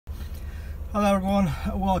Hello everyone,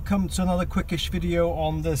 welcome to another quickish video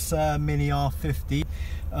on this Mini R50.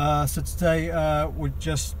 So today we're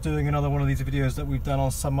just doing another one of these videos that we've done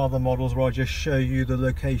on some other models, where I just show you the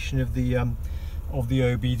location of the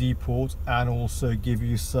OBD port and also give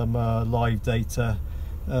you some live data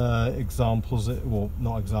examples, well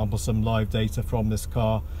not examples, some live data from this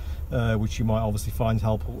car, which you might obviously find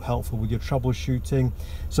helpful with your troubleshooting.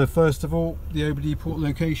 So first of all, the OBD port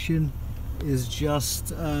location is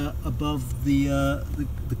just above the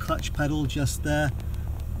clutch pedal, just there.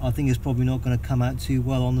 I think it's probably not going to come out too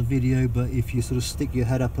well on the video, but if you sort of stick your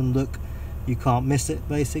head up and look, you can't miss it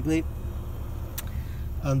basically.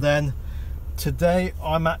 And then today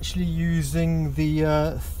I'm actually using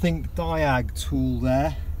the Think Diag tool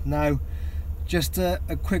there. Now just a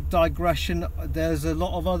quick digression, there's a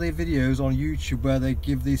lot of other videos on YouTube where they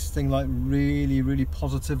give this thing like really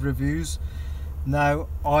positive reviews. Now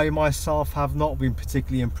I myself have not been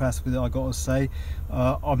particularly impressed with it, I gotta say.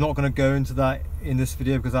 I'm not going to go into that in this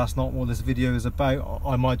video because that's not what this video is about.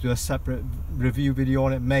 I might do a separate review video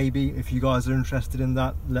on it maybe. If you guys are interested in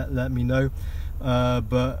that, let me know.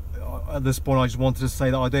 But at this point I just wanted to say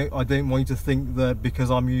that I don't want you to think that because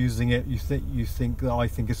I'm using it you think that I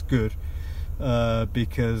think it's good,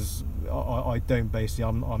 because I don't basically.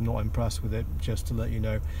 I'm not impressed with it, just to let you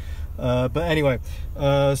know. But anyway,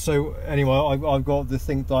 I've got the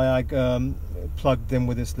Think Diag plugged in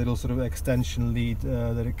with this little sort of extension lead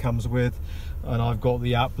that it comes with, and I've got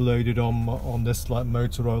the app loaded on this like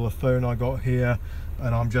Motorola phone I got here,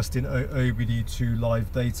 and I'm just in OBD2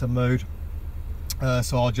 live data mode.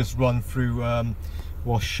 So I'll just run through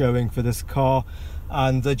what's showing for this car.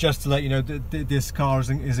 And just to let you know, this car is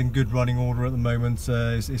in good running order at the moment.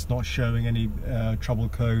 It's not showing any trouble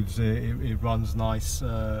codes. It runs nice.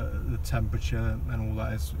 The temperature and all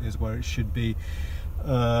that is where it should be.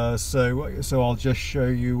 So I'll just show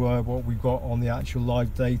you what we've got on the actual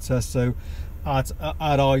live data. So at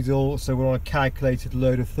idle, so we're on a calculated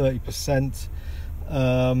load of 30%.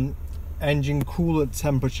 Engine coolant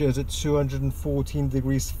temperature is at 214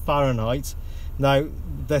 degrees Fahrenheit. Now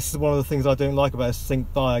this is one of the things I don't like about this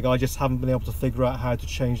Think Diag. I just haven't been able to figure out how to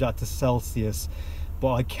change that to Celsius,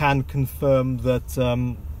 but I can confirm that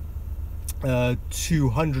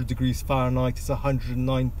 200 degrees Fahrenheit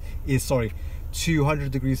is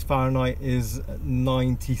 200 degrees Fahrenheit is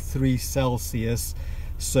 93 Celsius.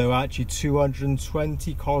 So actually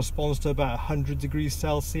 220 corresponds to about 100 degrees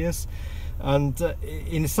Celsius. And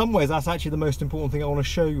in some ways that's actually the most important thing I want to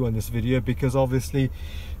show you in this video, because obviously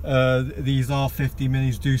these R50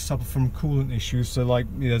 minis do suffer from coolant issues. So like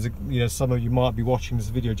some of you might be watching this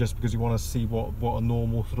video just because you want to see what a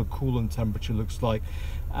normal sort of coolant temperature looks like,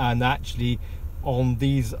 and actually on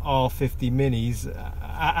these R50 minis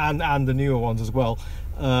and the newer ones as well,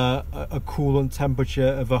 a coolant temperature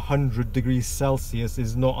of 100 degrees Celsius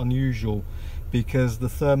is not unusual, because the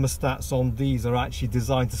thermostats on these are actually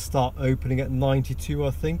designed to start opening at 92, I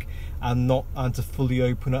think, and to fully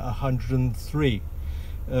open at 103.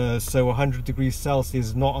 So 100 degrees Celsius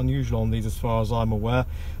is not unusual on these as far as I'm aware.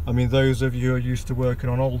 I mean, those of you who are used to working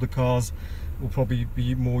on older cars will probably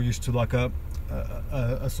be more used to like a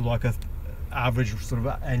sort of like a average sort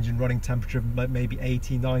of engine running temperature of maybe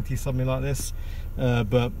 80, 90, something like this.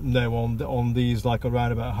 But no, on these, like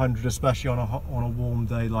around about 100, especially on a warm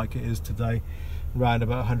day like it is today, around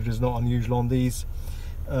about 100 is not unusual on these.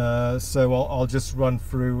 So I'll just run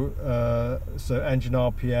through. So engine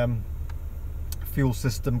RPM, fuel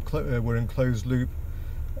system, we're in closed loop.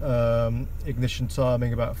 Ignition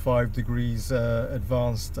timing about 5 degrees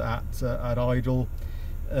advanced at idle.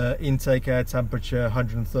 Intake air temperature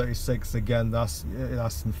 136, again that's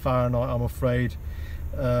in Fahrenheit, I'm afraid.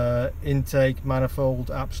 Intake manifold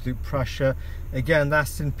absolute pressure, again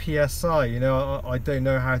that's in PSI. I don't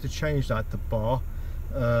know how to change that to bar,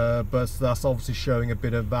 but that's obviously showing a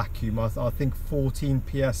bit of vacuum. I think 14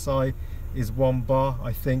 PSI is 1 bar,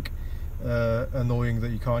 I think. Annoying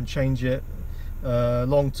that you can't change it.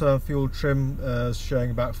 Long-term fuel trim is showing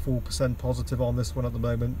about 4% positive on this one at the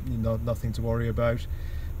moment. Nothing to worry about.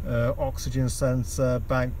 Oxygen sensor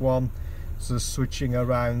bank 1, so switching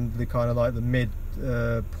around the kind of like the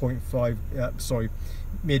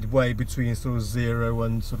midway between sort of 0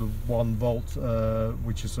 and sort of 1 volt,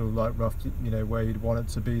 which is sort of like roughly where you'd want it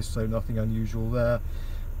to be, so nothing unusual there.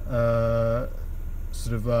 The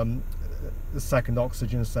second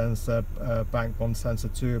oxygen sensor, bank 1 sensor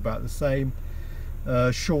 2, about the same.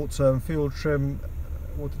 Short-term fuel trim,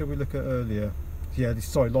 what did we look at earlier? Yeah,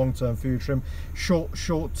 sorry, long-term fuel trim.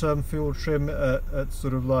 Short-term fuel trim at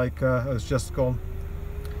sort of like has just gone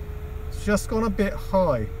a bit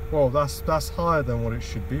high. Well, that's higher than what it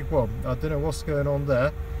should be. Well, I don't know what's going on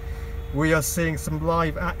there. we are seeing some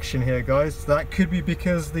live action here, guys. That could be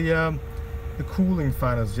because the cooling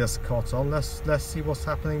fan has just caught on. Let's see what's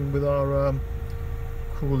happening with our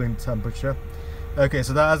cooling temperature. Okay,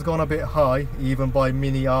 so that has gone a bit high, even by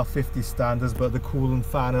mini R50 standards, but the coolant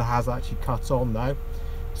fan has actually cut on now.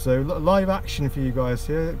 So live action for you guys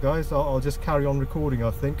here, guys. I'll just carry on recording,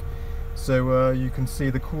 I think. So you can see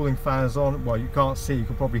the cooling fan is on. Well, you can't see, you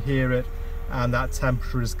can probably hear it, and that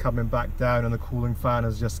temperature is coming back down, and the cooling fan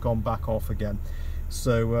has just gone back off again.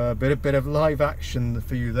 So a bit of live action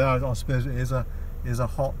for you there. I suppose it is a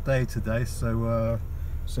hot day today, so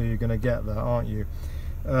you're going to get that, aren't you?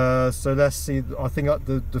 So let's see. I think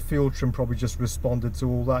the fuel trim probably just responded to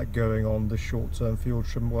all that going on. The short-term fuel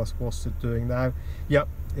trim, what's it doing now? Yep,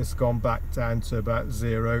 it's gone back down to about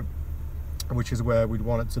 0, which is where we'd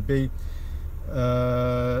want it to be.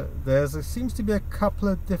 There seems to be a couple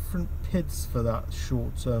of different PIDs for that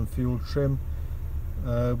short-term fuel trim.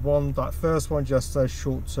 That first one just says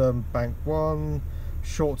short-term bank 1,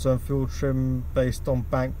 short-term fuel trim based on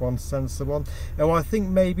bank 1 sensor 1. And I think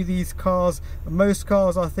maybe these cars, most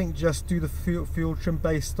cars I think just do the fuel trim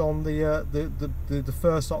based on the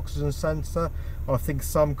first oxygen sensor. I think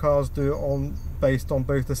some cars do it based on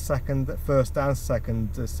both the first and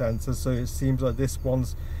second sensors. So it seems like this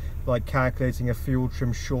one's like calculating a fuel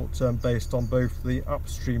trim short term based on both the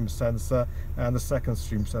upstream sensor and the second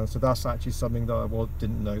stream sensor. That's actually something that I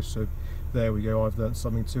didn't know, so there we go, I've learned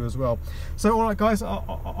something too as well. So all right guys,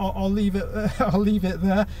 I'll leave it I'll leave it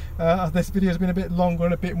there. This video has been a bit longer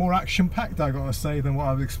and a bit more action packed, I gotta say, than what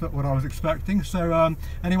I was expecting. So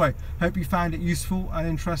anyway, hope you found it useful and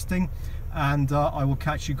interesting, and I will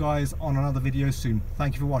catch you guys on another video soon.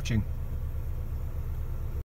 Thank you for watching.